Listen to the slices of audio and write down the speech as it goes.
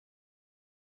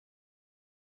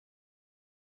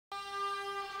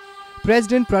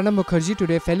President Pranab Mukherjee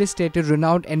today felicitated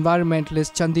renowned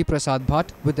environmentalist Chandi Prasad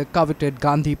Bhatt with the coveted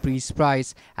Gandhi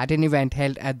Prize at an event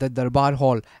held at the Darbar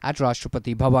Hall at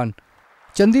Rashtrapati Bhavan.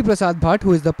 Chandi Prasad Bhatt,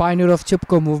 who is the pioneer of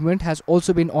Chipko movement, has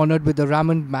also been honoured with the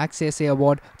Raman Magsaysay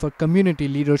Award for Community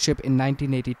Leadership in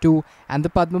 1982 and the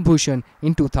Padma Bhushan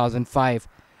in 2005.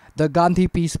 The Gandhi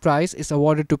Peace Prize is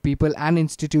awarded to people and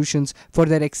institutions for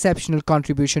their exceptional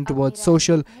contribution towards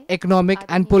social, economic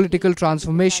and political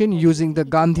transformation using the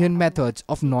Gandhian methods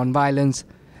of non-violence.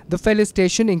 The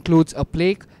felicitation includes a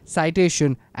plaque,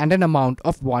 citation and an amount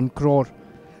of 1 crore.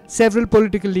 Several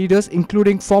political leaders,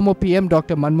 including former PM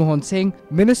Dr. Manmohan Singh,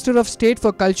 Minister of State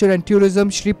for Culture and Tourism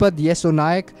Shripad Yesso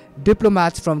Nayak,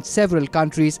 diplomats from several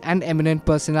countries and eminent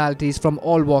personalities from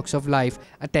all walks of life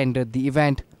attended the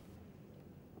event.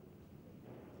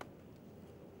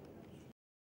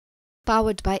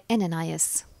 Powered by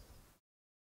NNIS.